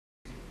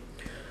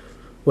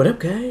What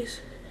up,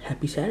 guys?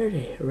 Happy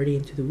Saturday! Already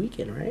into the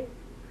weekend, right?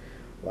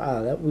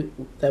 Wow, that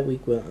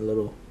week went a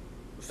little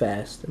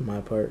fast in my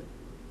part.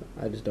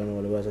 I just don't know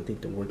what it was. I think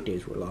the work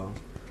days were long,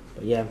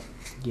 but yeah,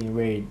 getting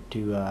ready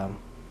to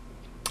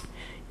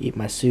eat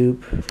my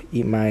soup,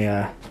 eat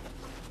my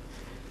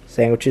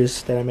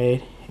sandwiches that I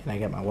made, and I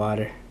got my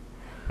water.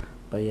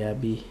 But yeah,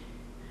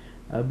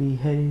 I'll be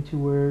heading to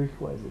work.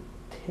 What is it?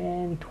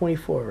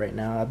 10:24 right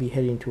now. I'll be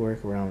heading to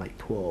work around like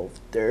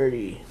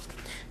 12:30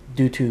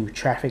 due to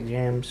traffic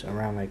jams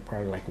around like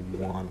probably like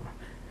 1.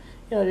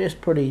 There's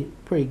pretty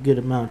good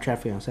amount of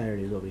traffic on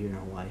Saturdays over here in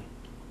Hawaii.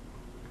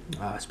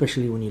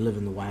 Especially when you live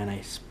in the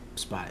Waianae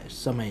spot. If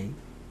somebody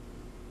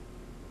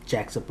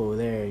jacks up over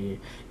there,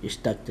 you're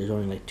stuck. There's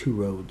only like 2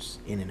 roads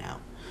in and out.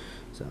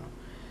 So,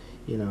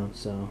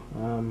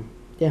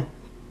 yeah,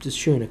 just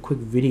showing a quick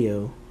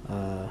video.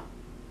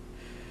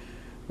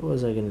 What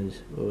was I gonna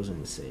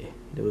say?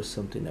 There was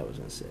something that I was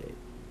gonna say.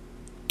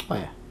 Oh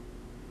yeah.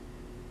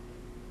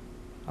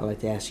 I'd like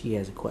to ask you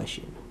guys a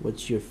question.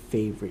 What's your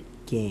favorite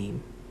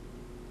game?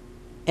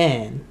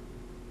 And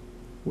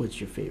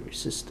what's your favorite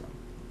system?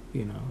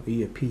 Are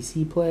you a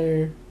PC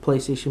player,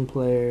 PlayStation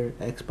player,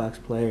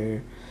 Xbox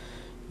player?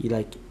 You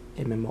like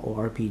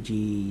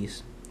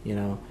MMORPGs,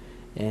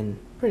 And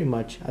pretty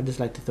much, I just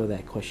like to throw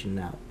that question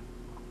out.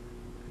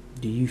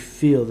 Do you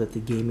feel that the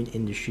gaming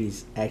industry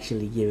is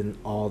actually giving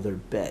all their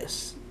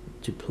best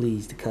to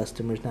please the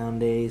customers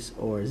nowadays,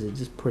 or is it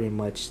just pretty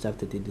much stuff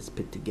that they just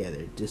put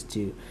together just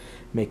to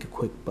make a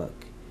quick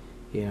buck?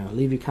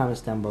 Leave your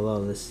comments down below.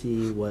 Let's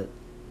see what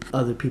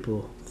other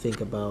people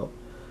think about.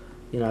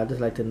 I'd just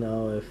like to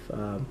know if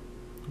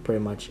pretty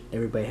much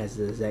everybody has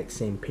the exact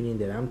same opinion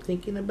that I'm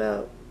thinking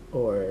about,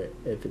 or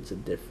if it's a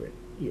different,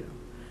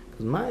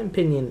 Because my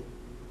opinion,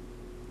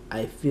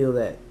 I feel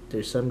that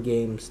there's some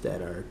games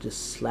that are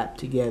just slapped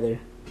together,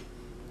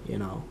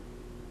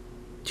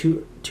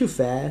 too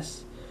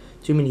fast,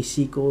 too many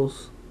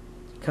sequels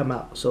come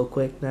out so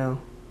quick now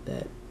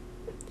that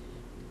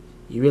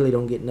you really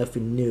don't get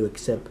nothing new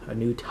except a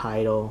new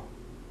title,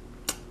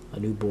 a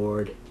new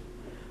board,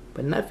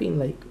 but nothing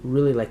like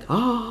really like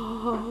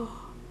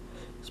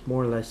It's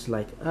more or less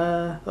like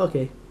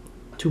okay,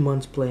 2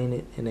 months playing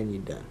it and then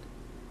you're done.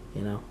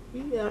 Yeah,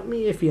 I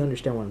mean, if you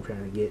understand what I'm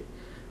trying to get.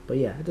 But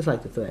yeah, I just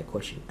like to throw that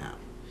question out.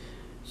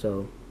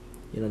 So,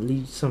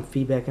 leave some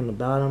feedback in the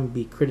bottom.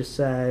 Be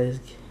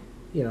criticized.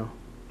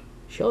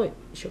 Show it.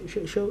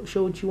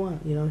 Show what you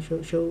want.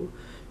 Show.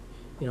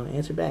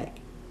 Answer back.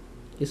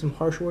 Get some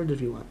harsh words if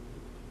you want.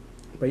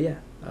 But yeah,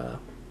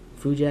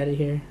 Fuge out of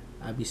here.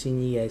 I'll be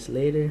seeing you guys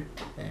later,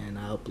 and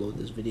I'll upload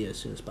this video as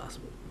soon as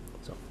possible.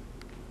 So,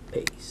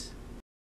 peace.